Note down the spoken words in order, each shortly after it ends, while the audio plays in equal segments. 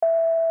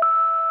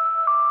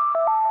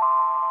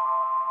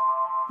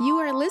You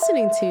are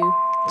listening to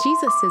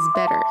Jesus is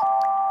Better,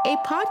 a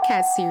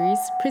podcast series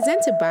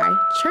presented by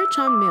Church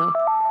on Mill,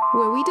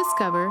 where we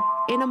discover,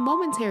 in a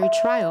momentary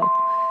trial,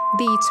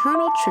 the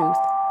eternal truth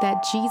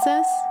that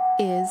Jesus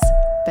is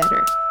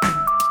better.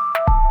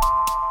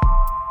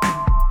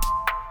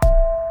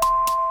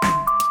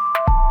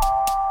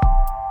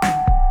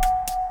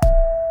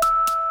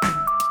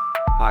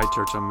 Hi,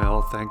 Church on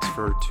Mill. Thanks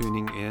for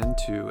tuning in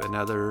to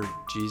another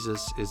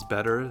Jesus is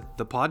Better,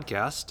 the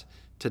podcast.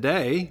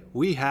 Today,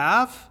 we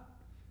have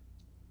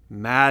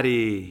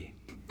Maddie.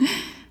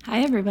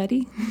 Hi,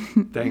 everybody.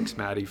 Thanks,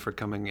 Maddie, for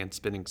coming and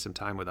spending some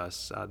time with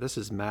us. This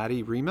is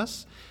Maddie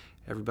Remus.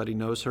 Everybody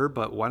knows her,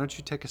 but why don't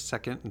you take a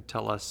second and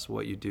tell us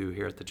what you do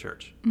here at the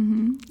church?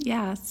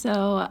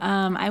 So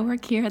I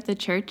work here at the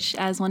church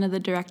as one of the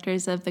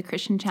directors of the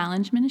Christian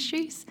Challenge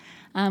Ministries,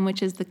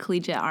 which is the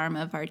collegiate arm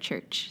of our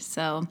church.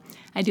 So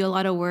I do a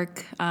lot of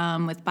work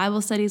with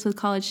Bible studies with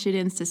college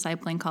students,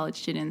 discipling college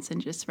students,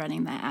 and just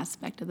running that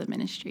aspect of the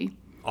ministry.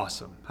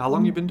 Awesome. How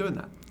long have you been doing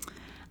that?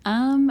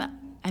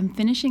 I'm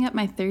finishing up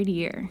my third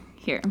year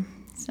here.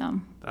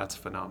 So That's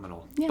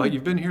phenomenal. Yeah. But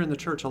you've been here in the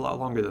church a lot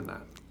longer than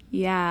that.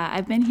 yeah,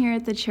 I've been here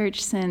at the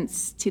church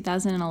since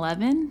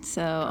 2011,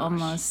 so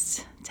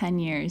almost 10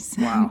 years.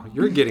 Wow,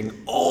 you're getting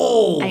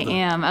old. I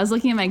am. I was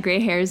looking at my gray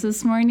hairs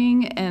this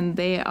morning, and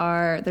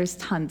there's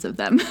tons of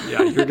them.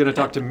 Yeah, you're going to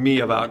talk to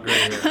me about gray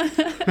hair.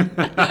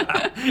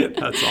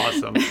 That's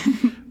awesome.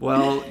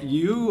 Well,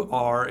 you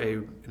are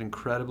an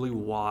incredibly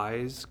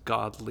wise,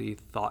 godly,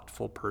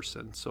 thoughtful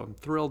person. So I'm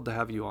thrilled to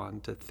have you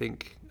on to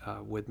think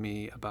with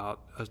me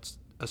about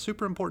a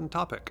super important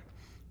topic,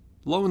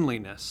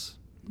 loneliness.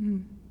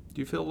 Do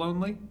you feel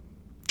lonely?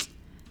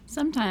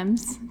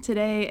 Sometimes.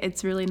 Today,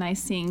 it's really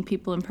nice seeing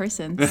people in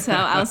person. So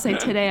I'll say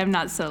today I'm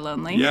not so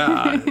lonely.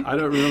 Yeah, I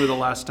don't remember the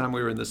last time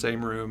we were in the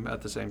same room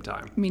at the same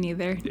time. Me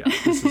neither. Yeah,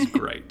 this is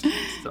great.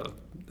 So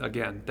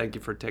again, thank you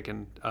for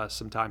taking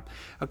some time.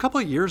 A couple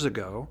of years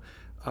ago,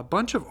 a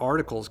bunch of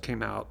articles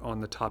came out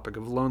on the topic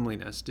of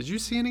loneliness. Did you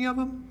see any of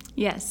them?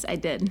 Yes, I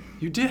did.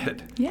 You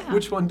did? Yeah.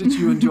 Which one did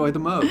you enjoy the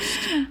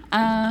most?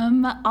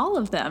 All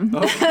of them.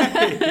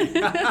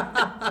 Okay.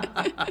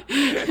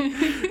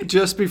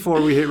 Just before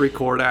we hit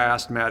record, I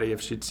asked Maddie if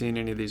she'd seen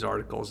any of these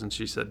articles, and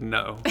she said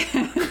no.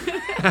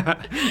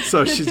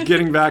 So she's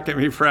getting back at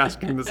me for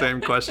asking the same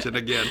question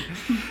again.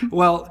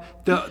 Well,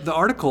 the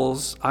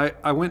articles,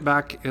 I went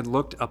back and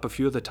looked up a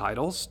few of the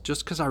titles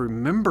just because I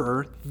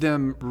remember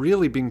them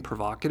really being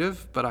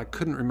provocative, but I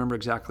couldn't remember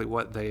exactly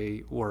what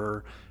they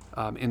were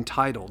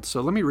entitled.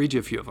 So let me read you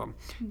a few of them.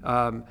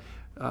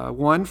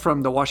 One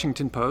from the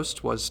Washington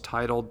Post was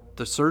titled,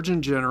 "The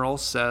Surgeon General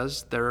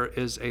Says There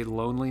is a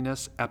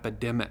Loneliness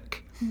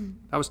Epidemic."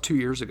 That was 2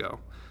 years ago.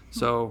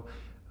 So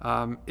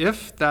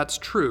if that's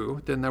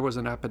true, then there was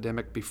an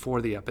epidemic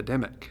before the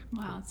epidemic.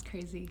 Wow, it's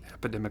crazy.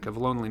 Epidemic of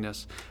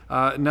loneliness.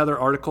 Another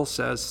article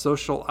says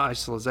social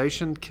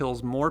isolation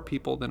kills more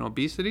people than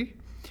obesity.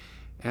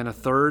 And a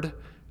third,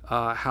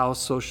 how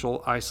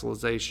social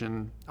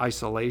isolation,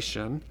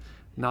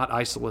 not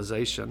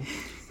isolation,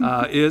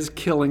 is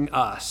killing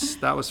us.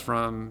 That was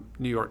from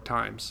New York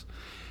Times.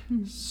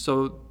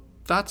 So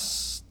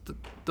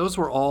those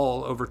were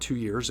all over 2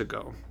 years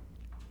ago.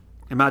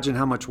 Imagine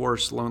how much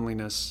worse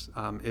loneliness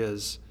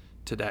is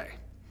today.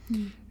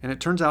 And it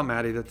turns out,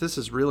 Maddie, that this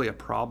is really a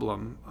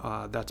problem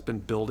that's been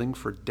building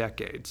for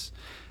decades.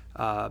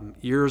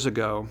 Years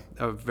ago,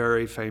 a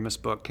very famous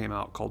book came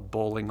out called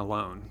Bowling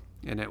Alone,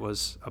 and it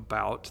was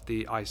about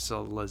the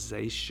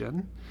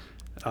isolation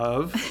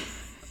of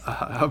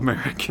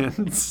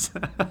Americans.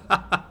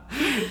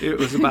 It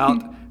was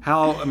about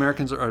how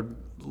Americans are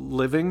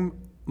living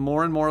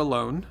more and more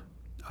alone,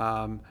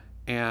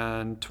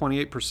 and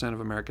 28%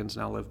 of Americans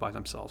now live by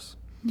themselves.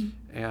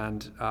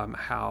 And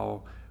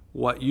how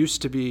what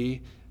used to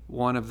be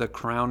one of the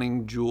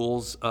crowning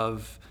jewels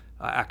of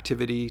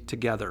activity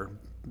together,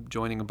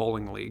 joining a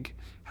bowling league,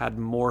 had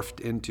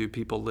morphed into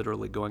people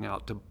literally going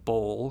out to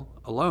bowl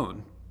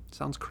alone.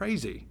 Sounds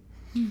crazy.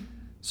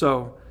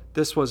 So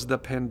this was the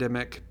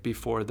pandemic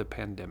before the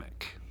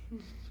pandemic.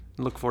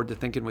 Look forward to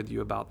thinking with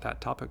you about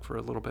that topic for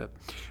a little bit.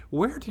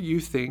 Where do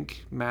you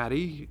think,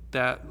 Maddie,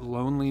 that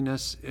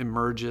loneliness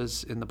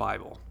emerges in the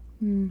Bible?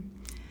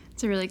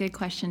 It's a really good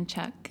question,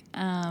 Chuck.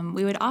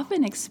 We would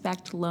often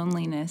expect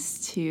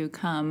loneliness to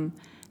come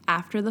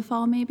after the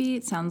fall, maybe.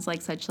 It sounds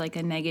like such like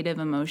a negative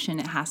emotion.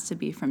 It has to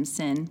be from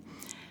sin.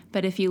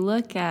 But if you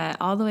look at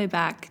all the way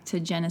back to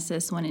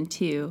Genesis 1 and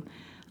 2,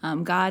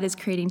 God is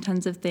creating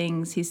tons of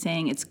things. He's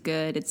saying it's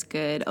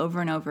good,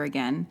 over and over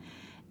again.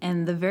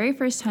 And the very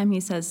first time he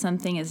says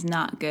something is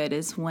not good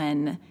is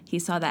when he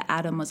saw that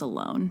Adam was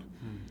alone.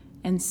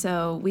 And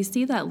so we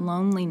see that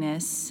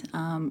loneliness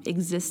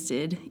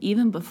existed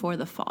even before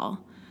the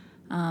fall.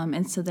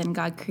 And so then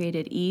God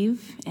created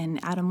Eve, and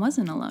Adam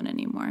wasn't alone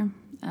anymore.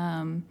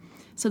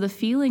 So the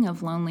feeling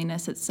of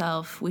loneliness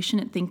itself, we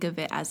shouldn't think of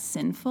it as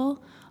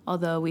sinful,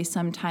 although we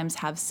sometimes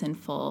have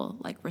sinful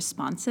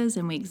responses,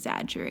 and we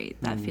exaggerate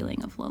that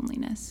feeling of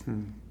loneliness.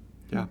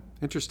 Yeah,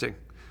 interesting.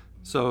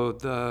 So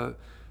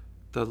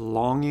the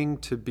longing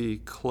to be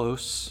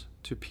close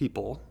to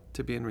people,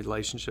 to be in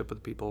relationship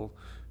with people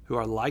who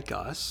are like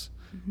us,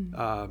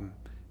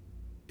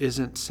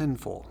 isn't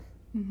sinful,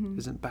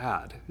 isn't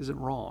bad, isn't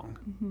wrong.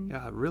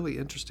 Yeah, really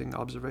interesting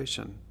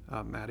observation,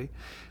 Maddie.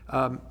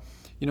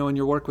 In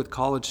your work with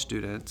college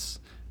students,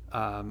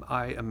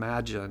 I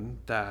imagine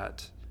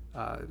that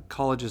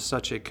college is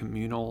such a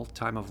communal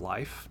time of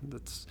life.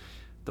 That's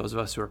those of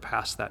us who are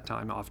past that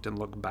time often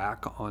look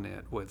back on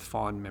it with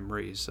fond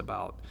memories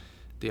about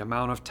the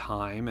amount of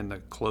time and the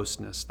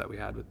closeness that we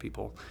had with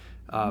people.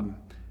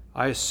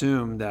 I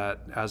assume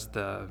that as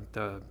the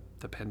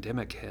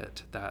pandemic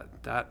hit,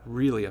 that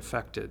really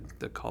affected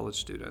the college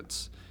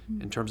students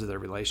in terms of their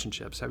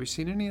relationships. Have you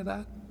seen any of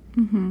that?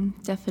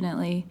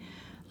 Definitely.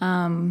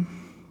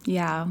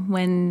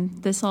 When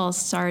this all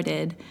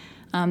started,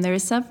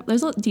 there's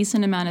a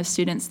decent amount of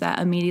students that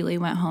immediately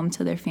went home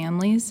to their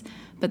families,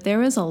 but there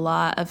was a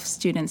lot of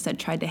students that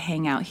tried to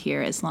hang out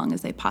here as long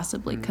as they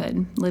possibly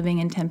could, living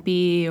in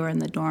Tempe or in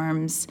the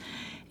dorms.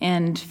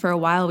 And for a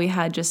while, we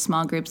had just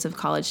small groups of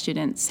college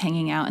students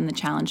hanging out in the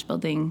Challenge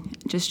building,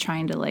 just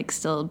trying to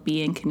still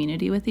be in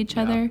community with each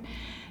other.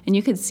 And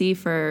you could see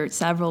for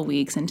several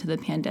weeks into the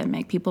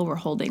pandemic, people were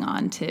holding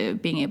on to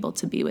being able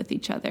to be with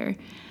each other.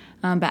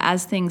 But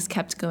as things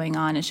kept going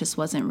on, it just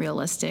wasn't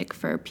realistic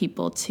for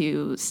people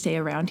to stay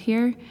around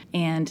here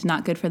and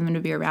not good for them to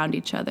be around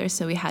each other.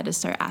 So we had to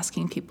start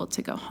asking people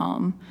to go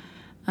home.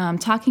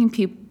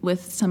 Talking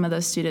with some of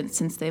those students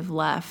since they've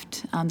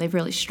left, they've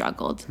really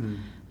struggled.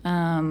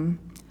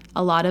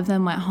 A lot of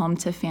them went home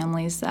to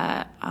families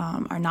that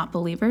are not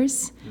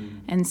believers.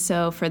 And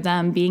so for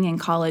them, being in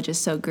college is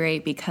so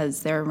great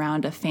because they're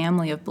around a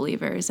family of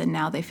believers, and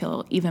now they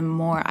feel even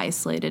more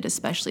isolated,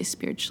 especially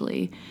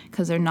spiritually,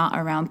 because they're not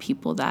around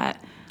people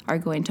that are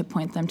going to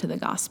point them to the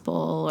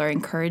gospel or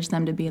encourage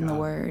them to be in the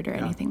Word or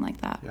anything like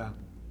that. Yeah.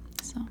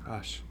 So.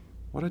 Gosh,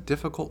 what a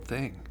difficult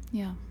thing.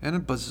 Yeah. And a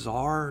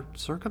bizarre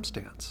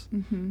circumstance.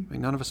 I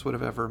mean, none of us would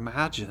have ever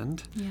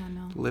imagined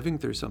living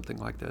through something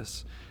like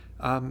this.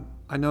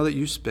 I know that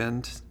you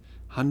spend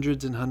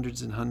hundreds and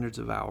hundreds and hundreds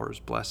of hours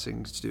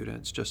blessing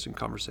students just in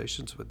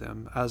conversations with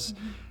them. As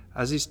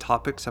these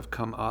topics have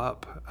come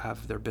up,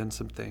 have there been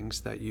some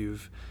things that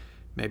you've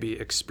maybe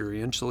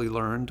experientially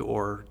learned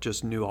or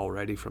just knew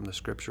already from the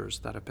scriptures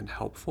that have been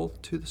helpful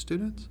to the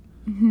students?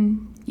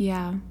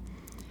 Yeah.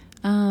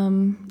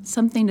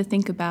 Something to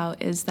think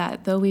about is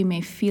that though we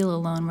may feel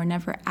alone, we're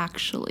never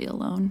actually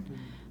alone.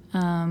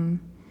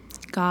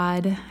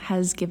 God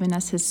has given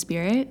us His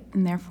Spirit,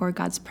 and therefore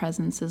God's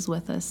presence is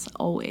with us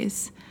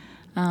always.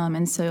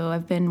 And so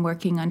I've been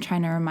working on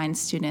trying to remind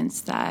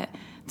students that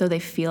though they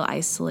feel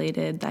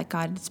isolated, that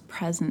God's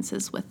presence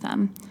is with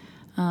them.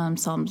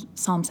 Psalm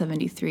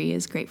 73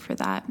 is great for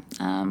that.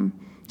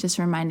 Just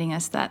reminding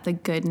us that the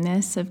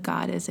goodness of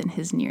God is in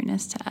His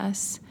nearness to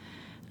us.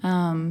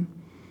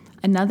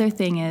 Another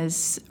thing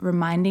is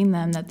reminding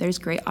them that there's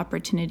great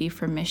opportunity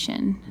for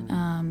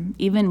mission,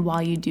 even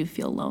while you do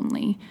feel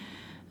lonely.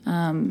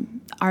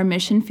 Our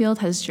mission field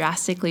has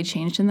drastically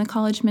changed in the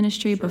college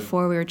ministry. Sure.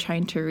 Before we were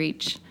trying to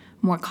reach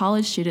more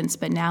college students,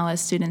 but now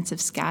as students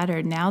have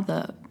scattered, now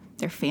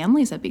their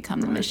families have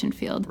become the mission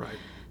field. Right.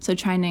 So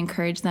trying to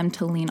encourage them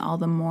to lean all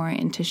the more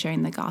into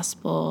sharing the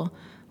gospel,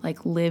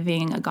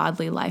 living a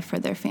godly life for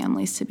their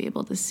families to be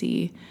able to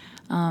see.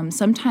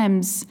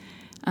 Sometimes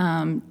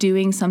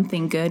doing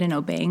something good and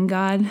obeying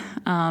God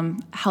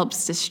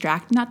helps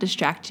not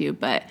distract you,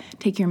 but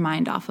take your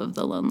mind off of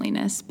the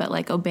loneliness.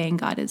 But obeying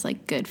God is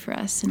good for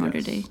us in order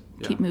to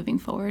keep moving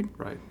forward.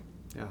 Right.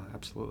 Yeah,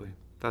 absolutely.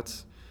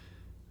 That's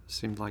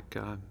seemed like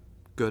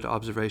good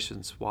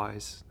observations,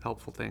 wise,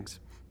 helpful things.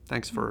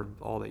 Thanks for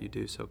all that you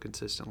do so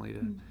consistently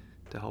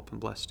to help and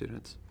bless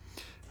students.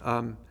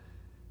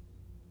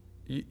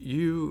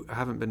 You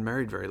haven't been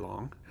married very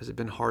long. Has it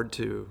been hard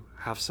to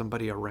have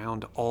somebody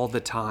around all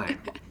the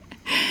time?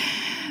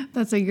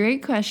 That's a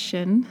great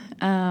question.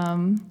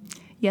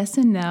 Yes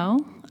and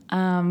no.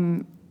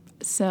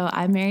 So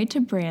I'm married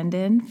to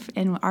Brandon,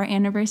 and our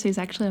anniversary is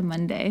actually on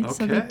Monday,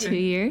 so it'll be 2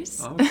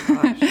 years. Oh,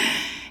 gosh.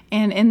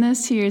 And in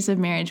those 2 years of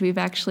marriage, we've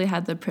actually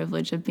had the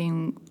privilege of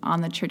being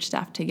on the church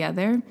staff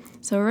together.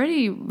 So we're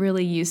already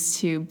really used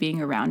to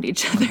being around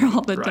each other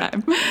all the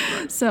time.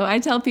 Right. So I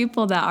tell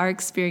people that our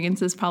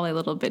experience is probably a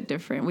little bit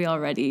different. We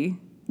already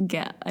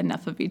get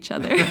enough of each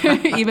other,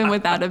 even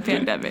without a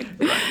pandemic.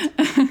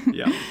 Right.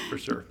 Yeah, for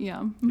sure.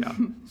 Yeah. Yeah.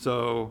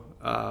 So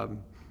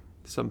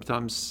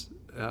sometimes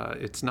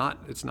it's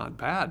not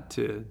bad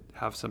to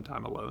have some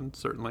time alone.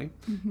 Certainly,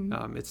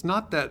 it's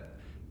not that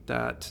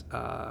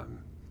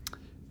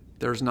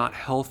there's not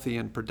healthy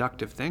and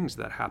productive things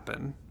that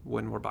happen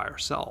when we're by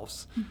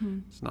ourselves.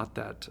 It's not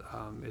that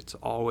it's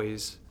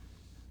always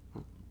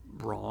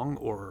wrong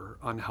or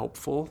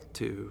unhelpful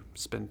to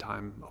spend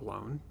time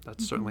alone.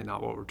 That's certainly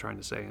not what we're trying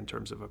to say in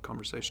terms of a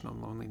conversation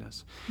on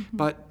loneliness.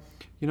 But,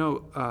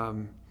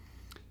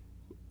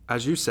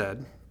 as you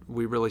said,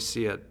 we really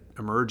see it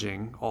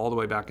emerging all the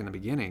way back in the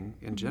beginning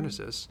in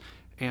Genesis.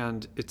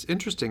 And it's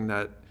interesting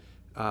that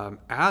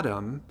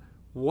Adam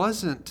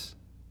wasn't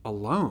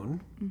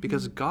alone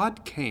because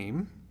God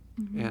came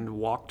and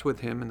walked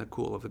with him in the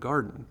cool of the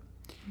garden.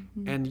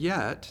 And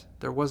yet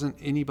there wasn't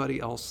anybody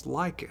else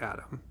like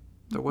Adam.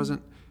 There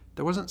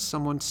wasn't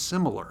someone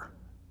similar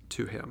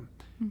to him.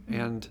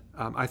 And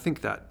I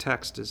think that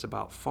text is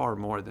about far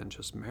more than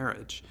just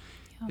marriage.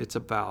 Yeah. It's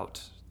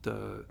about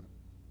the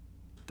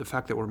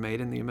fact that we're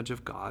made in the image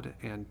of God,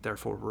 and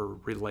therefore we're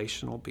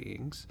relational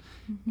beings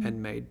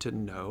and made to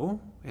know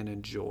and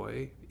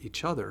enjoy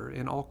each other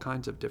in all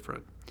kinds of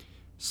different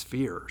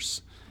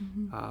spheres.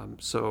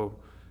 So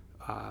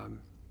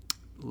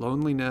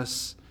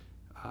loneliness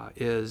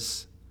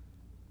is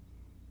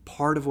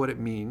part of what it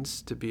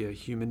means to be a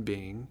human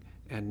being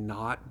and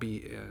not be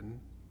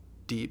in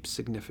deep,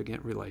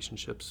 significant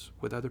relationships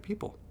with other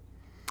people.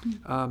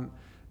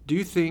 Do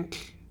you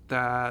think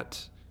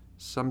that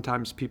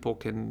sometimes people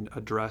can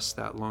address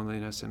that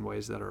loneliness in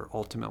ways that are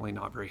ultimately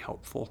not very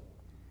helpful?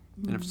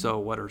 And if so,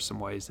 what are some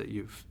ways that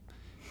you've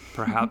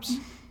perhaps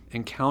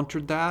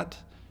encountered that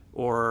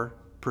or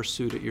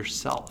pursued it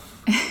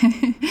yourself?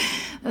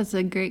 That's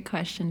a great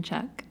question,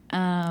 Chuck.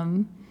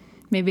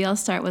 Maybe I'll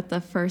start with the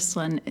first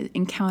one,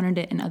 encountered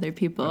it in other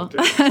people. Okay.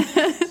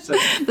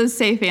 The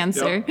safe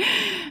answer.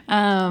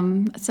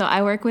 Yep. So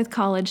I work with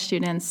college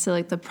students. So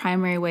like the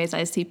primary ways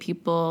I see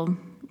people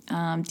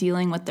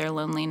dealing with their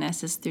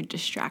loneliness is through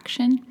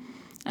distraction.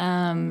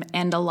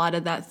 And a lot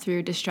of that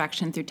through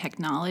distraction through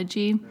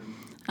technology.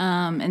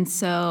 And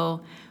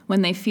so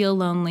when they feel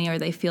lonely or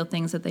they feel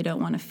things that they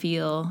don't want to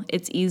feel,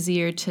 it's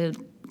easier to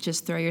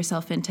just throw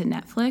yourself into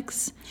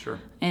Netflix. Sure.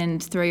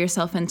 And throw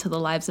yourself into the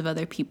lives of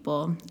other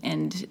people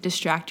and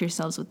distract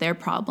yourselves with their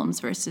problems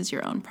versus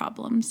your own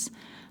problems.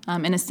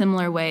 In a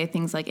similar way,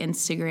 things like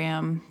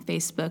Instagram,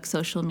 Facebook,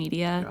 social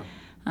media,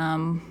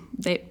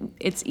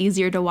 it's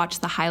easier to watch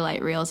the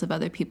highlight reels of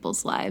other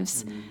people's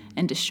lives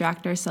and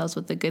distract ourselves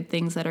with the good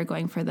things that are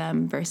going for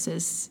them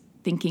versus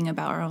thinking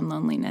about our own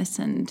loneliness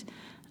and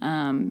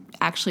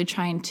actually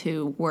trying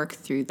to work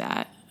through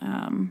that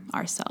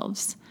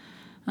ourselves.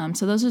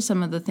 So those are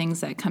some of the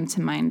things that come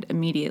to mind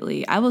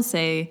immediately. I will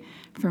say,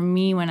 for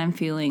me, when I'm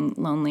feeling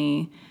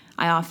lonely,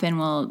 I often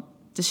will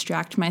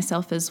distract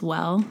myself as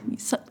well,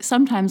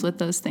 sometimes with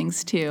those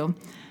things too.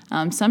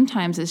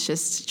 Sometimes it's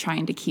just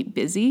trying to keep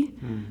busy,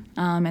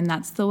 and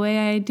that's the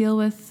way I deal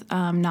with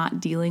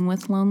not dealing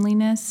with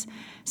loneliness.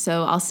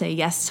 So I'll say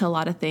yes to a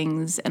lot of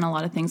things and a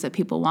lot of things that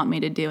people want me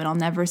to do, and I'll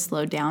never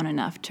slow down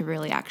enough to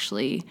really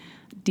actually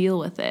deal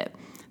with it.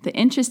 The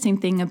interesting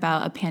thing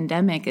about a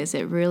pandemic is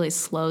it really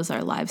slows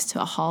our lives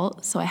to a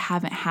halt, so I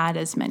haven't had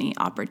as many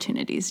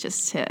opportunities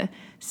just to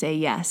say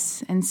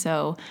yes. And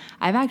so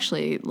I've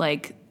actually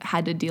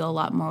had to deal a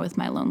lot more with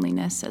my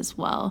loneliness as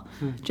well,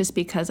 just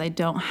because I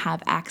don't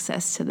have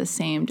access to the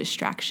same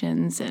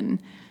distractions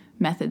and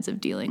methods of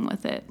dealing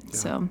with it. Yeah.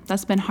 So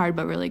that's been hard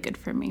but really good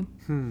for me.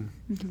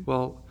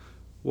 Well,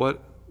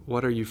 what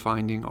are you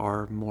finding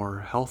are more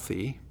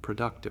healthy,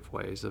 productive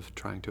ways of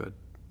trying to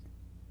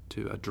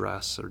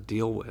address or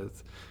deal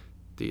with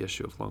the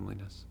issue of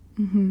loneliness?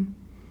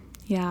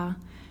 Yeah,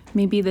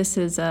 maybe this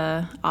is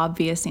a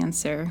obvious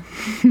answer,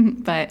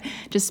 but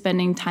just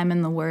spending time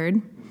in the Word.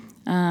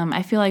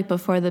 I feel like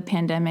before the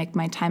pandemic,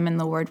 my time in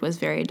the Word was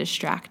very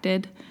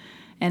distracted.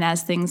 And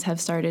as things have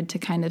started to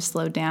kind of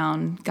slow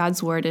down,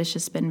 God's Word has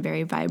just been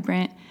very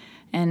vibrant.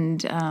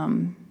 And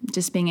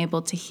just being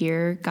able to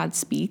hear God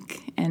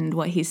speak and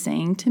what He's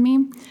saying to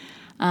me.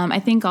 I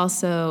think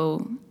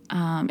also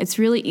it's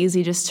really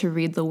easy just to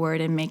read the Word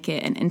and make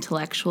it an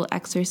intellectual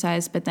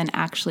exercise, but then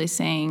actually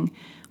saying,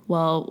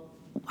 well,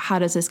 how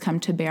does this come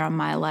to bear on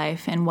my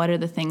life? And what are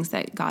the things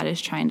that God is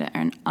trying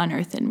to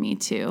unearth in me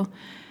too?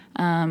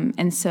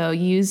 And so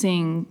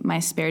using my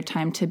spare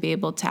time to be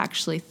able to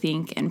actually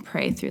think and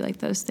pray through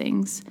those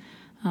things,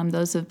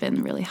 those have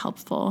been really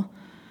helpful.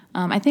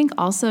 I think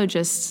also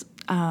just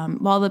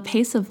while the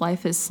pace of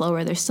life is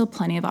slower, there's still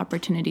plenty of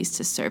opportunities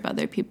to serve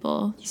other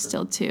people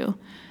still too.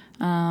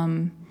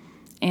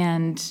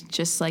 And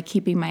just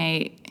keeping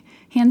my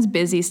hands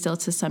busy still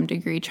to some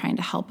degree, trying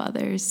to help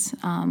others.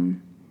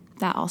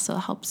 That also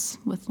helps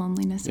with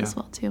loneliness as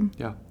well too.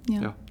 Yeah,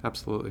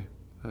 absolutely.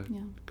 I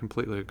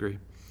completely agree.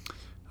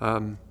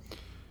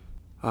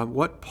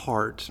 What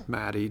part,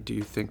 Maddie, do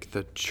you think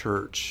the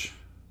church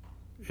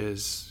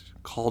is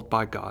called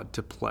by God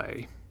to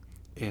play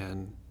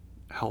in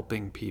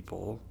helping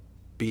people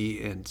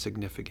be in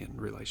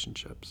significant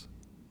relationships?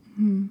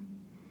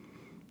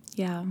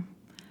 Yeah,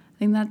 I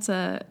think that's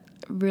a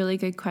really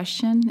good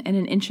question and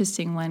an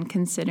interesting one,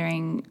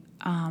 considering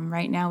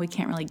right now we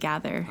can't really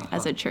gather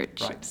as a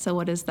church. Right. So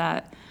what does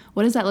that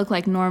look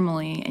like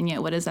normally, and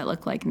yet what does that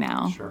look like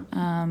now? Sure.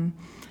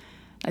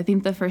 I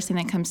think the first thing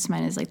that comes to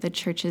mind is the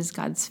church is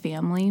God's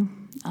family,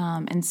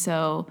 and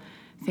so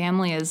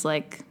family is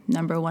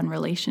number one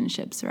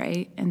relationships,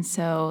 right? And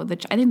so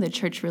I think the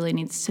church really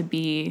needs to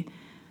be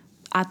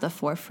at the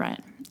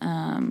forefront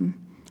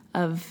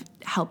of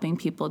helping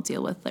people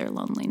deal with their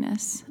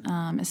loneliness,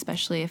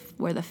 especially if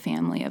we're the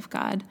family of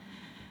God.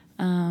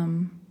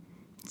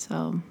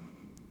 So,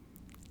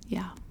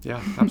 yeah.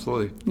 Yeah,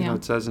 absolutely. Yeah.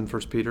 It says in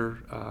 1 Peter,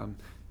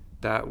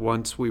 that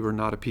once we were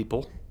not a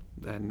people,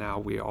 and now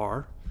we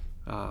are,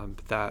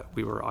 that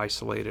we were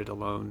isolated,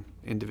 alone,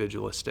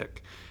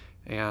 individualistic,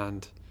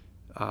 and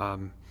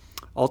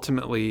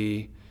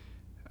ultimately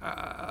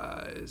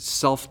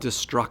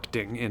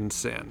self-destructing in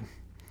sin.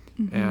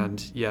 Mm-hmm.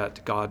 And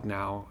yet God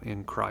now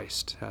in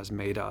Christ has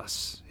made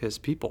us his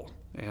people.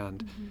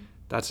 And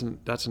that's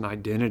an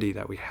identity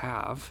that we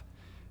have.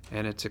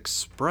 And it's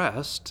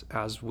expressed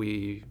as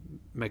we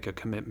make a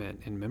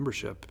commitment in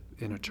membership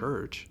in a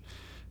church,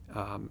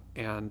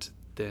 and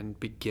then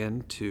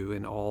begin to,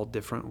 in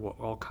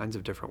all kinds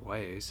of different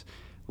ways,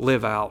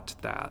 live out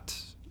that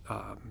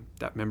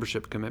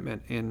membership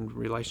commitment in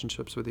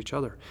relationships with each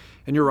other.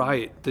 And you're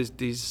right;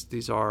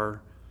 these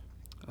are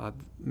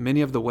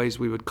many of the ways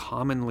we would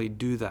commonly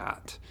do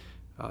that.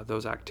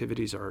 Those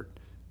activities are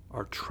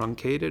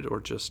truncated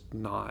or just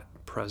not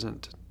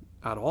present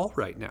at all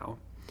right now.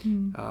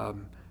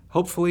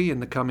 Hopefully, in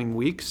the coming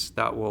weeks,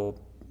 that will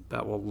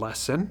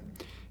lessen,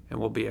 and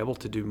we'll be able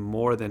to do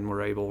more than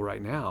we're able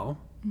right now.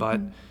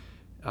 But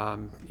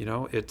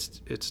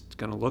it's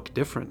going to look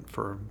different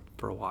for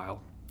a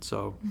while.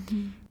 So,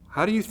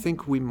 how do you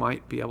think we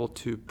might be able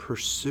to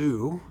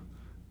pursue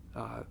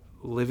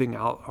living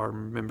out our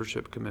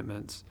membership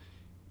commitments,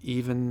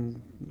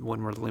 even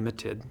when we're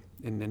limited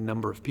in the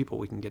number of people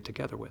we can get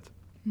together with?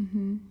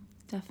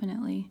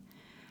 Definitely.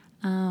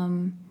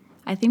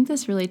 I think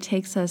this really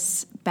takes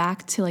us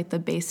back to like the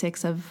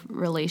basics of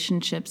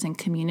relationships and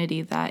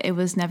community, that it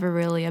was never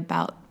really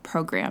about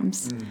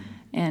programs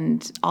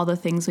and all the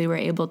things we were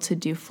able to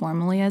do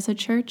formally as a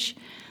church.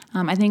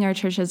 I think our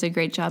church does a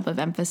great job of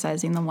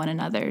emphasizing the one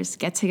another's,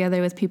 get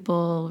together with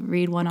people,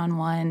 read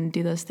one-on-one,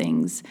 do those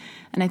things.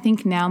 And I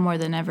think now more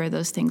than ever,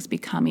 those things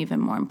become even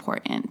more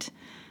important.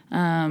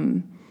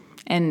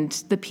 And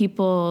the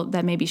people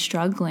that may be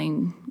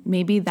struggling,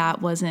 maybe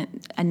that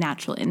wasn't a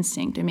natural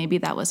instinct, or maybe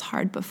that was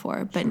hard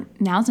before, but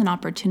now's an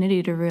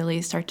opportunity to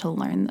really start to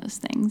learn those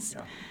things.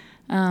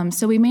 Yeah.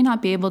 So we may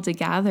not be able to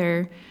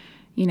gather,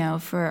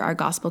 for our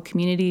gospel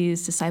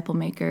communities, disciple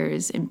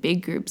makers, in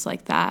big groups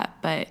like that,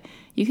 but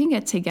you can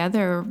get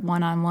together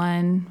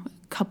one-on-one,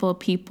 a couple of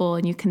people,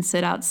 and you can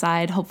sit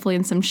outside, hopefully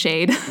in some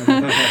shade,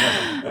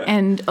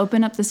 and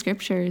open up the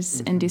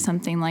scriptures and do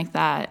something like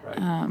that.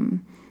 Right.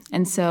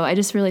 And so I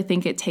just really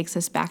think it takes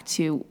us back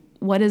to,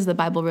 what does the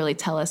Bible really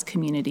tell us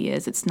community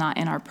is? It's not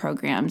in our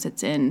programs,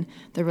 it's in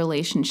the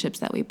relationships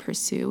that we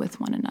pursue with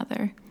one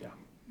another.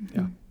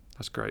 Yeah,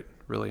 that's great.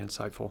 Really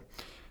insightful.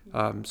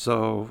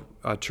 So,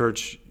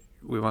 church,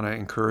 we want to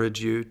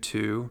encourage you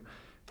to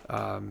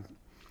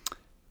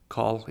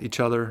call each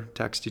other,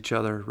 text each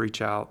other,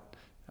 reach out.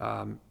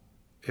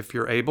 If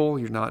you're able,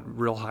 you're not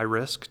real high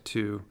risk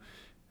to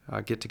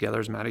get together,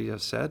 as Maddie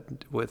has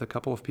said, with a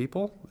couple of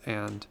people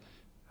and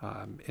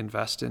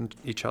invest in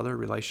each other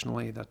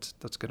relationally.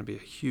 That's going to be a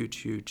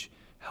huge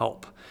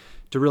help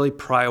to really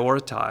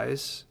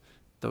prioritize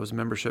those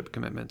membership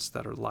commitments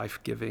that are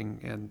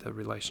life-giving and the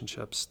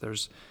relationships.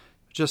 There's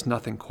just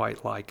nothing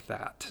quite like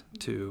that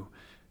to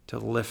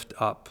lift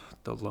up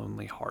the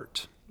lonely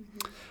heart.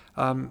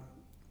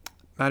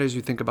 Maddie, as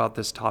you think about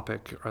this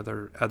topic, are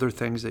there other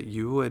things that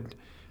you would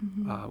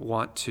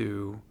want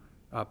to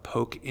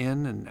poke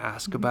in and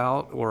ask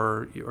about,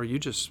 or you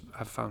just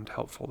have found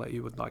helpful that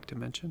you would like to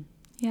mention?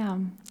 Yeah,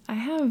 I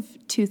have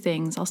two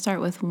things. I'll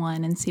start with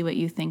one and see what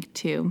you think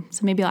too.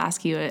 So maybe I'll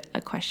ask you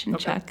a question,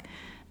 okay. Chuck.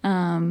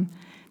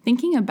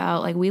 Thinking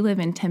about, we live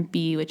in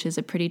Tempe, which is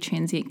a pretty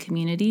transient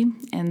community,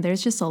 and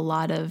there's just a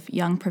lot of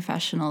young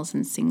professionals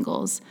and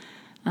singles.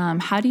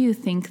 How do you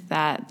think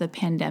that the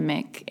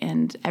pandemic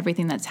and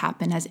everything that's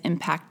happened has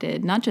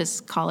impacted not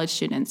just college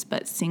students,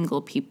 but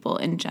single people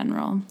in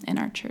general in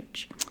our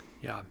church?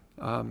 Yeah.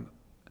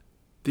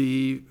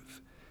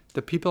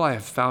 The people I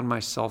have found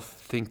myself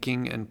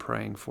thinking and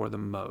praying for the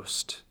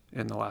most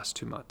in the last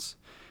 2 months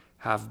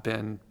have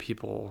been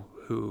people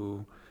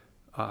who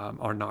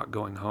are not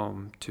going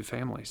home to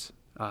families.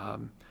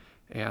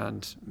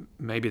 And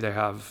maybe they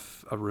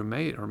have a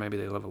roommate, or maybe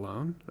they live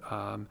alone.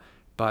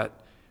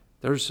 But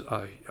there's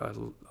a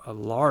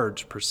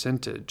large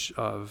percentage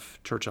of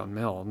Church on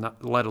Mill,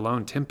 not, let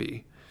alone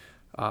Tempe,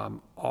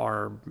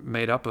 are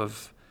made up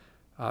of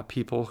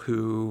people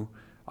who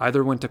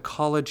either went to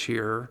college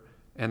here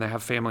and they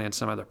have family in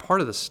some other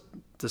part of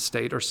the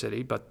state or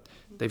city, but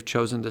they've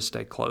chosen to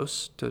stay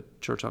close to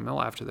Church on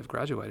Mill after they've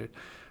graduated,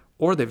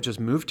 or they've just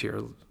moved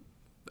here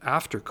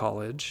after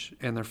college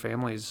and their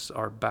families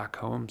are back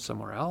home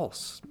somewhere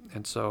else.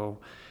 And so,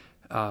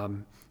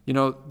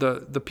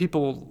 the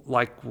people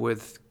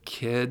with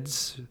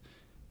kids,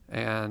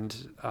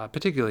 and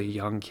particularly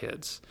young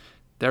kids,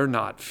 they're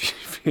not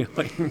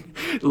feeling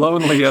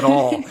lonely at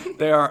all.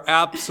 They are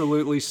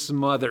absolutely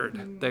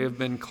smothered. They have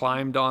been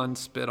climbed on,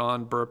 spit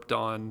on, burped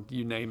on,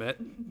 you name it.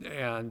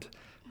 And,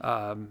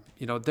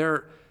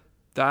 they're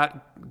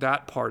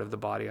that part of the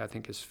body, I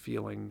think, is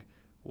feeling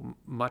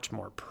much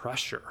more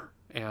pressure,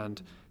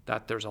 and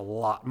that there's a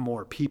lot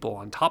more people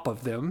on top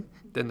of them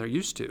than they're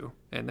used to,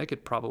 and they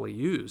could probably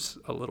use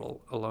a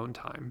little alone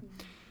time.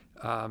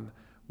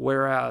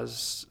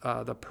 Whereas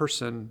the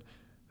person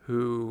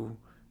who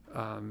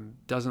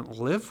doesn't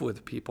live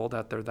with people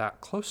that they're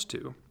that close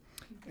to.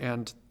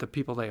 And the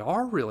people they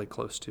are really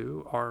close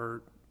to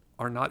are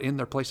not in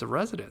their place of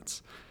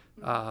residence.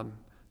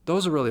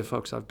 Those are really the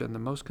folks I've been the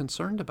most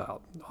concerned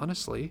about,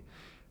 honestly,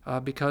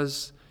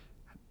 because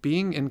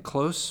being in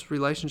close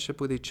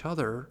relationship with each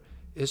other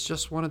is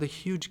just one of the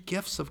huge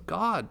gifts of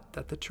God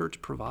that the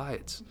church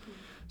provides. Mm-hmm.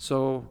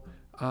 So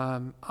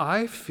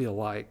I feel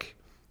like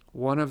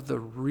one of the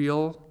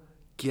real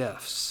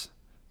gifts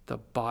the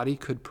body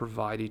could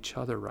provide each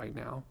other right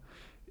now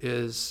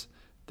is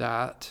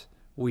that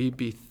we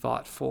be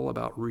thoughtful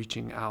about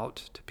reaching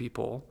out to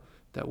people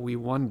that we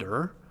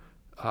wonder,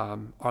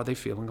 are they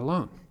feeling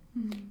alone?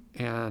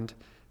 Mm-hmm. And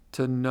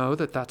to know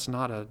that that's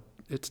not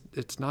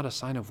it's not a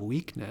sign of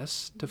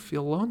weakness to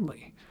feel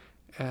lonely,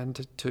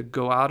 and to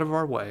go out of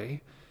our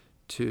way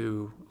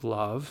to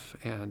love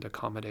and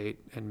accommodate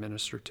and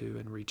minister to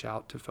and reach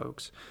out to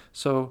folks.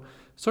 So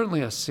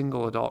certainly a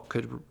single adult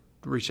could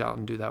reach out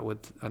and do that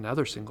with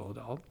another single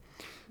adult.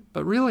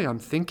 But really I'm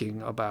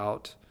thinking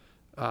about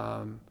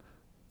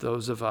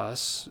those of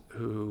us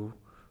who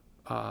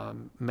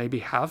maybe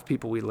have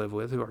people we live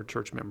with who are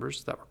church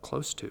members that we're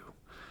close to,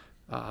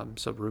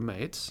 so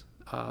roommates,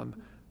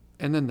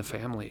 and then the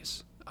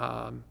families.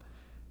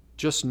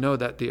 Just know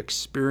that the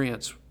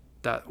experience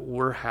that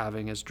we're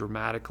having is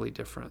dramatically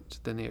different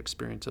than the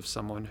experience of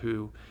someone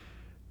who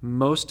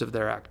most of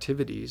their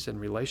activities and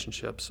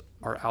relationships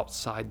are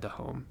outside the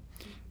home.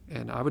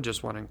 And I would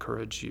just want to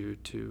encourage you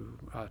to,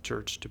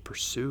 church, to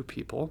pursue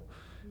people,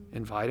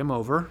 invite them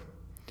over,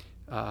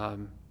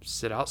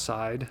 sit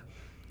outside,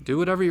 do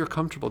whatever you're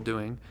comfortable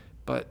doing,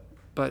 but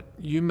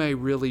you may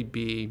really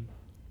be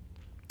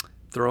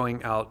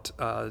throwing out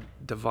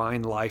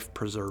divine life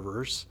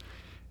preservers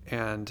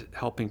and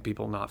helping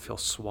people not feel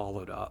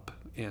swallowed up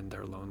in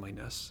their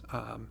loneliness.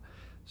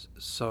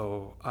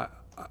 So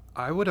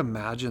I would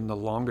imagine the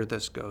longer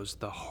this goes,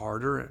 the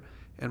harder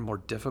and more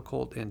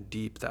difficult and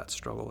deep that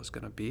struggle is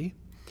going to be.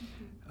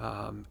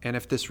 Mm-hmm. And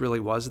if this really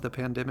was the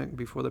pandemic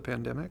before the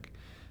pandemic,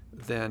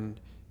 then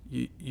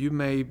you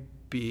may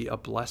be a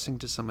blessing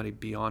to somebody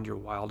beyond your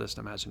wildest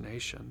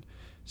imagination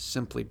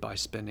simply by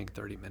spending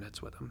 30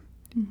 minutes with them,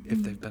 mm-hmm.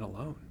 if they've been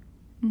alone.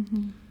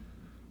 Mm-hmm.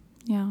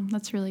 Yeah,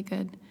 that's really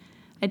good.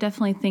 I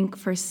definitely think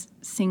for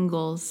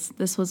singles,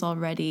 this was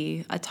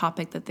already a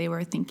topic that they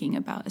were thinking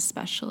about,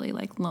 especially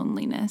like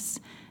loneliness.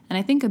 And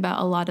I think about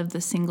a lot of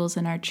the singles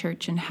in our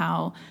church and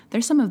how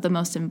they're some of the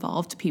most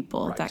involved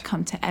people right. that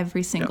come to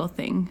every single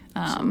thing,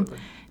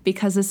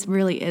 because this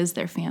really is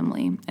their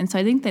family. And so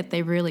I think that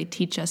they really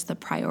teach us the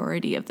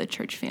priority of the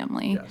church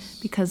family,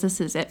 because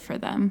this is it for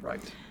them.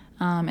 Right.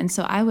 And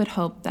so I would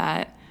hope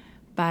that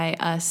by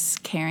us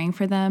caring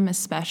for them,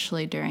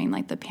 especially during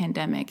like the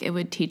pandemic, it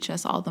would teach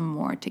us all the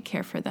more to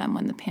care for them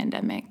when the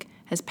pandemic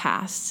has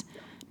passed,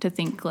 to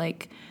think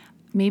like,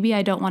 maybe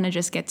I don't want to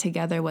just get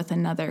together with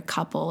another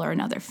couple or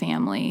another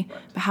family,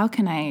 but how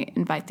can I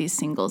invite these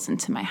singles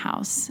into my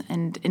house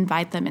and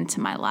invite them into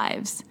my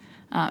lives,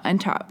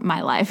 into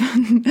my life,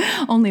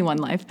 only one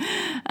life.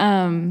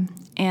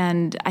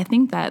 And I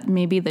think that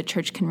maybe the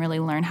church can really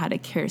learn how to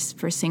care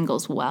for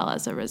singles well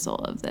as a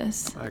result of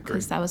this. I agree.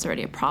 Because that was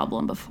already a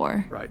problem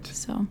before. Right.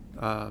 So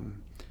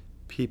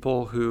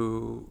people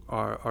who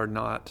are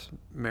not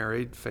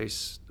married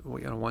face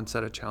one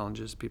set of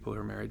challenges. People who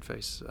are married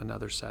face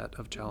another set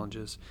of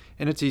challenges.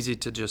 And it's easy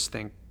to just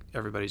think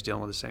everybody's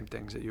dealing with the same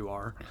things that you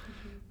are.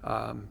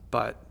 Mm-hmm.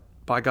 But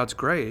by God's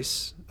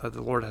grace,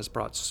 the Lord has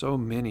brought so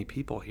many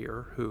people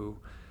here who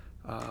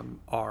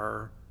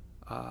are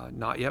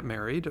not yet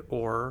married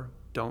or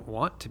don't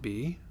want to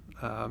be,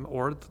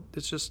 or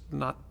it's just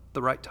not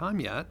the right time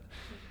yet.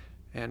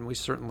 And we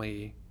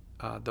certainly,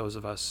 those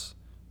of us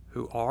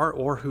who are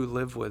or who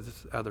live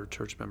with other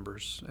church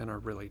members and are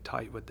really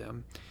tight with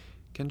them,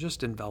 can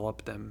just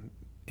envelop them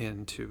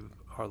into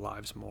our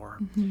lives more.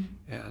 Mm-hmm.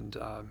 And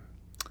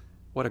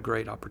what a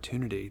great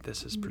opportunity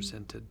this has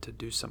presented to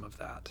do some of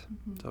that.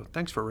 Mm-hmm. So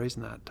thanks for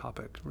raising that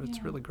topic.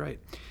 It's really great.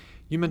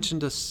 You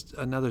mentioned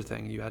another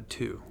thing. You had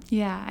two.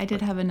 Yeah, I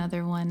did have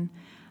another one.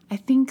 I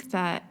think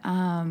that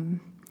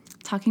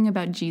talking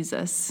about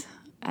Jesus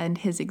and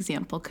his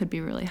example could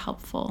be really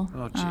helpful.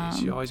 Oh,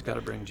 geez. You always got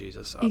to bring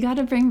Jesus up. You got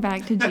to bring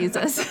back to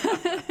Jesus.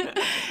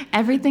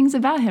 Everything's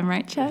about him,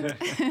 right, Chuck?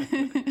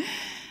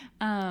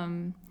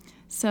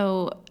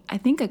 So I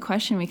think a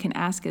question we can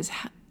ask is,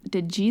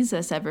 did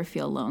Jesus ever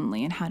feel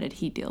lonely, and how did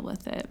he deal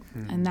with it?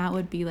 And that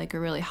would be like a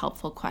really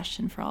helpful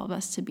question for all of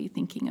us to be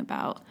thinking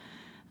about.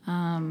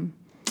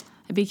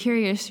 I'd be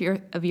curious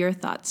of your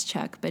thoughts,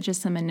 Chuck, but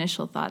just some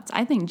initial thoughts.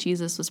 I think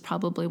Jesus was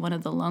probably one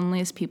of the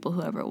loneliest people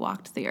who ever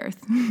walked the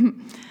earth.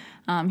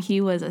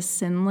 He was a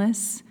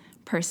sinless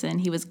person.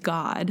 He was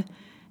God,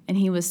 and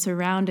he was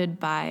surrounded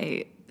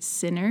by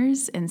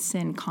sinners and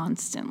sin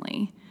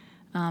constantly.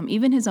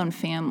 Even his own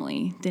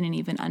family didn't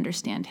even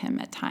understand him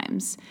at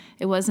times.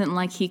 It wasn't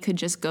like he could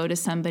just go to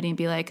somebody and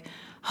be like,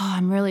 oh,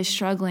 I'm really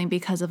struggling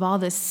because of all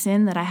this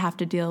sin that I have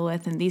to deal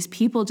with, and these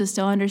people just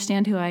don't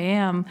understand who I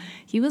am.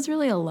 He was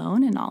really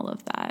alone in all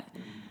of that.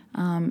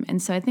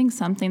 And so I think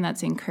something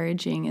that's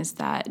encouraging is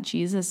that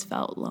Jesus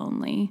felt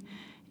lonely,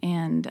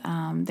 and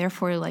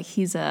therefore, like,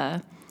 he's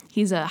a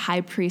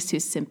high priest who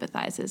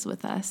sympathizes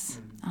with us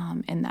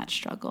in that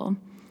struggle.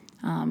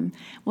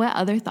 What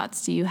other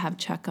thoughts do you have,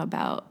 Chuck,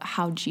 about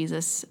how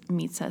Jesus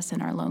meets us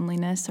in our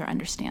loneliness or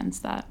understands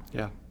that?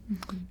 Yeah.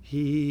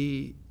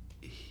 He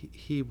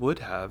would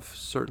have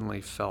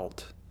certainly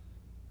felt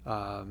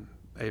a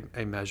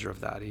measure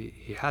of that.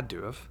 He had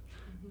to have.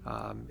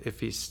 If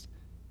he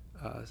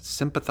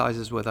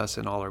sympathizes with us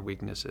in all our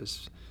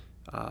weaknesses,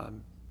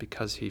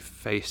 because he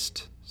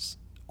faced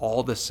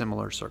all the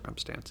similar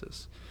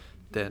circumstances,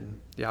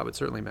 then it would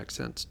certainly make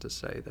sense to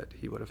say that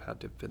he would have had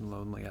to have been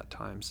lonely at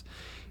times.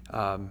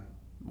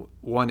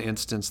 One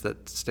instance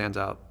that stands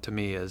out to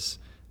me is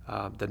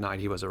the night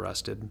he was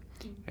arrested.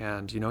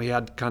 And, he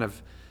had kind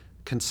of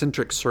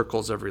concentric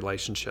circles of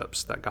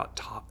relationships that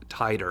got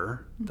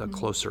tighter the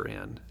closer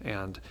in.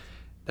 And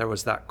there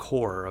was that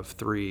core of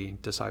 3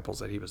 disciples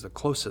that he was the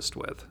closest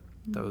with.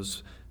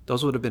 Those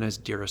would have been his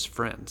dearest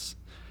friends.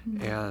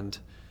 And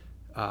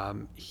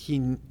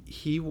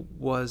he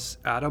was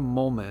at a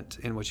moment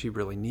in which he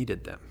really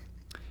needed them.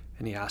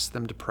 And he asked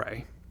them to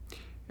pray.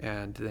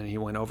 And then he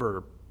went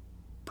over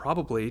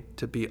probably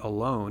to be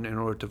alone in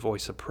order to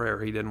voice a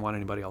prayer he didn't want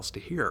anybody else to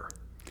hear.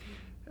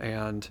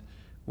 And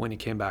when he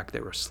came back,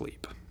 they were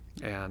asleep.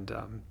 And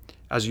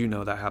as you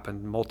know, that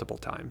happened multiple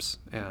times.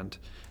 And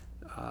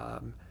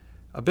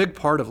a big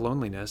part of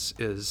loneliness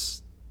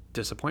is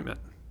disappointment.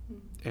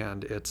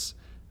 And it's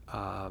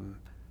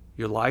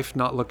your life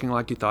not looking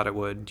like you thought it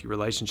would, your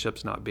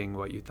relationships not being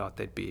what you thought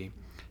they'd be,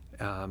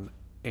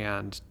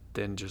 and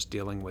then just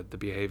dealing with the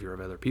behavior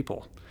of other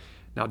people.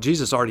 Now,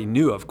 Jesus already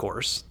knew, of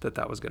course,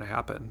 that was going to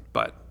happen,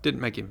 but didn't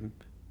make him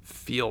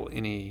feel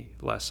any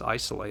less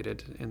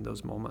isolated in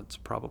those moments,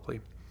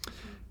 probably.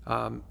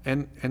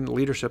 And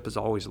leadership is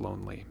always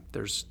lonely.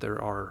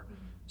 There are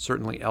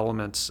certainly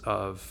elements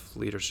of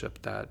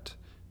leadership that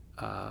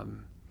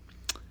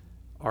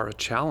are a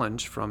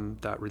challenge from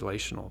that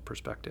relational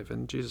perspective,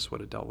 and Jesus would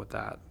have dealt with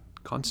that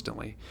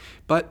constantly.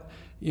 But,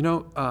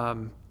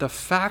 the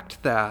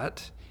fact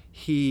that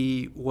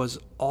he was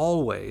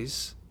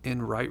always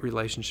in right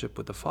relationship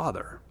with the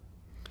Father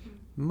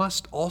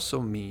must also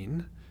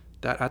mean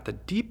that at the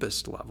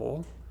deepest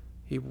level,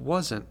 he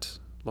wasn't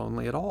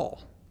lonely at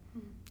all.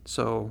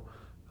 So,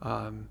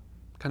 kind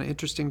of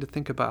interesting to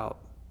think about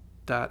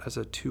that as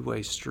a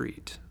two-way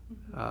street.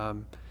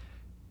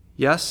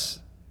 Yes,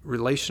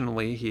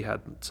 relationally, he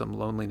had some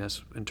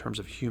loneliness in terms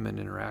of human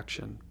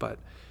interaction, but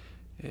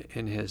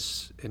in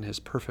his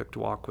perfect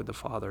walk with the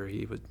Father,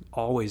 he was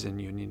always in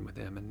union with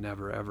him and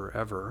never, ever,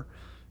 ever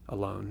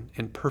alone,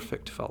 in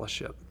perfect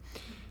fellowship.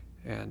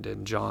 And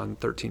in John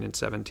 13 and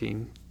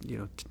 17,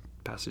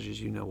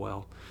 passages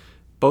well,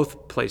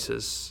 both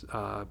places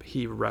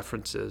he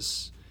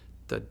references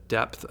the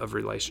depth of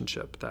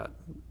relationship that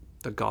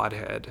the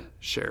Godhead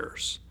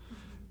shares.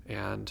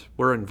 And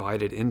we're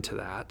invited into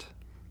that.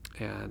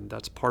 And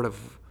that's part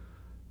of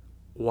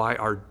why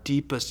our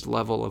deepest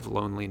level of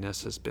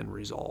loneliness has been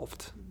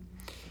resolved.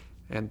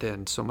 And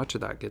then so much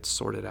of that gets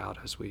sorted out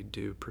as we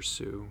do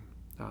pursue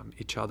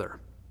each other.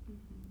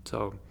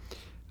 So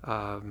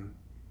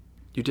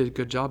you did a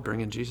good job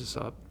bringing Jesus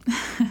up.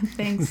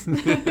 Thanks.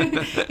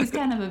 He's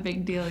kind of a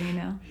big deal,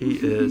 He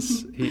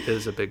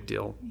is a big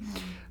deal.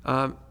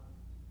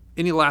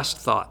 Any last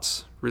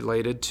thoughts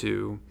related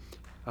to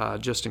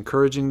just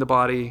encouraging the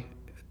body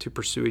to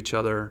pursue each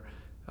other,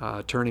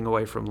 turning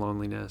away from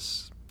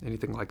loneliness,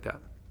 anything like that?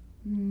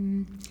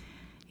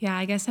 Yeah,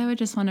 I guess I would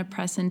just want to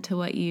press into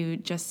what you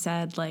just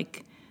said.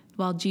 Like,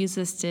 while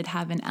Jesus did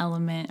have an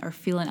element or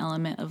feel an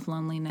element of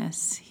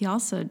loneliness, he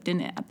also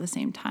didn't at the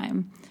same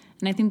time.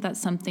 And I think that's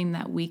something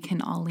that we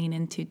can all lean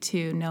into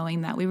too,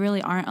 knowing that we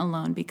really aren't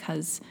alone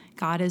because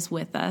God is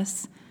with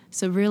us.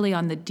 So really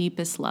on the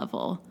deepest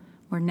level,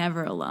 we're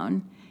never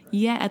alone.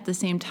 Yet at the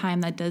same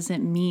time, that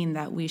doesn't mean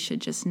that we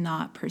should just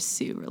not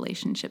pursue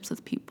relationships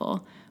with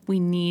people. We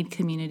need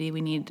community.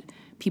 We need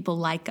people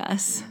like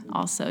us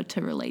also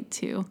to relate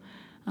to.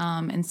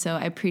 And so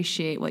I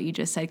appreciate what you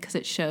just said because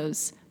it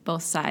shows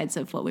both sides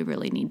of what we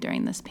really need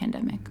during this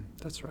pandemic.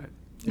 That's right.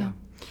 Yeah.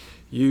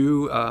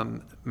 You,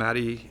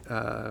 Maddie,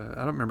 I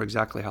don't remember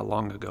exactly how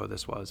long ago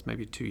this was,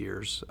 maybe 2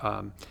 years.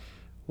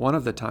 One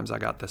of the times I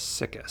got the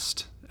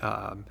sickest,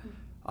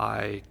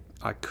 I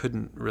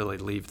couldn't really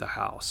leave the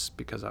house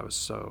because I was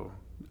so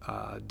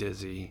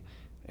dizzy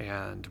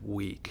and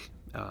weak.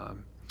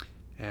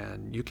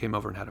 And you came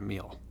over and had a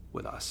meal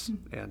with us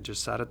and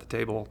just sat at the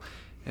table,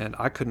 and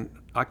I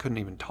couldn't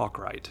even talk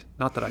right.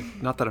 Not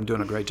that I'm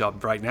doing a great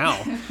job right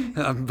now,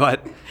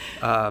 but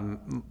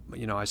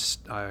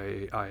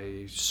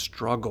I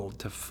struggled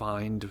to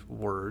find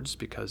words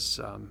because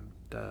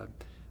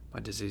my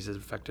disease has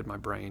affected my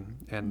brain,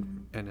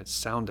 and it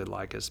sounded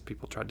like, as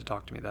people tried to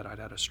talk to me, that I'd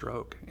had a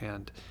stroke.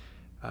 And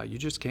you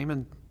just came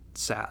and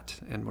sat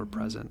and were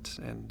present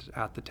and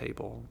at the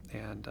table,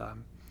 and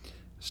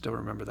still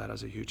remember that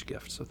as a huge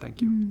gift. So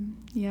thank you.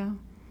 Yeah.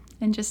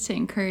 And just to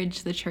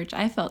encourage the church,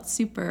 I felt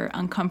super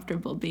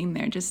uncomfortable being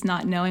there, just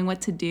not knowing what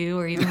to do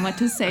or even what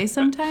to say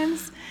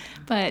sometimes.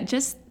 But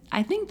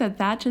I think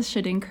that just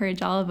should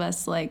encourage all of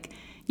us. Like,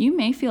 you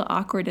may feel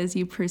awkward as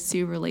you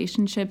pursue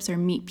relationships or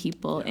meet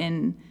people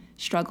in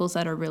struggles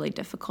that are really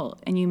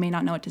difficult, and you may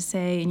not know what to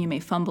say, and you may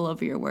fumble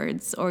over your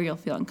words, or you'll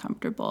feel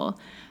uncomfortable.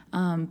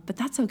 But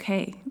that's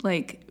okay.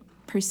 Like,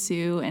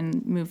 pursue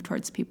and move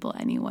towards people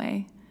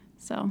anyway.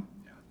 So,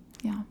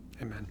 yeah.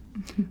 Amen.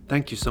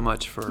 Thank you so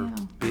much for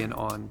being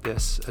on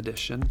this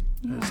edition,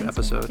 this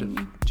episode of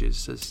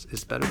Jesus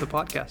is Better, the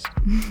podcast.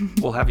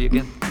 We'll have you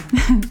again.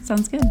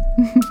 Sounds good.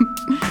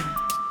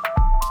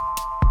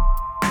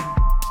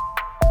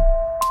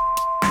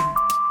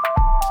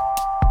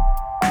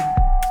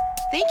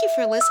 Thank you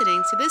for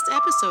listening to this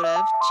episode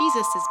of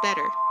Jesus is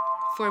Better.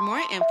 For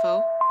more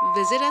info,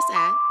 visit us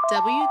at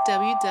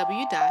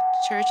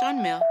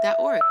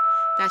www.churchonmill.org.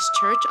 That's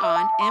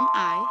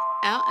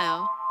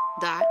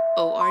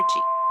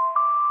churchonmill.org.